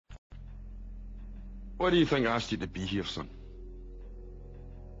Why do you think I asked you to be here, son?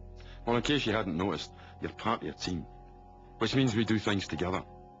 Well, in case you hadn't noticed, you're part of your team, which means we do things together.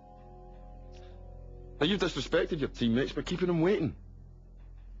 Now, you've disrespected your teammates by keeping them waiting.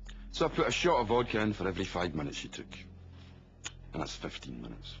 So I put a shot of vodka in for every 5 minutes you took. And that's 15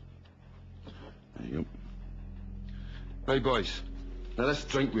 minutes. There you go. Right, boys. Now, this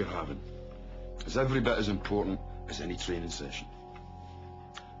drink we're having is every bit as important as any training session.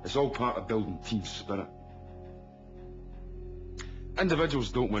 It's all part of building team spirit.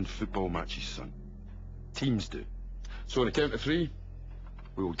 Individuals don't win football matches, son. Teams do. So on the count of 3,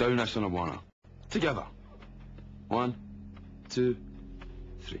 we will down this on a oneer. Together. 1, 2,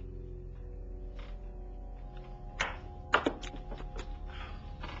 3.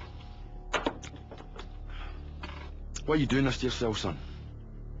 Why are you doing this to yourself, son?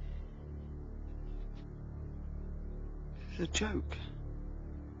 It's a joke.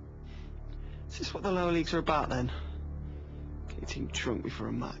 Is this what the lower leagues are about, then? Getting drunk before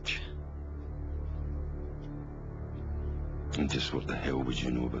a match. And just what the hell would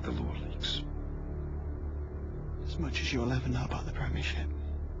you know about the lower leagues? As much as you'll ever know about the Premiership.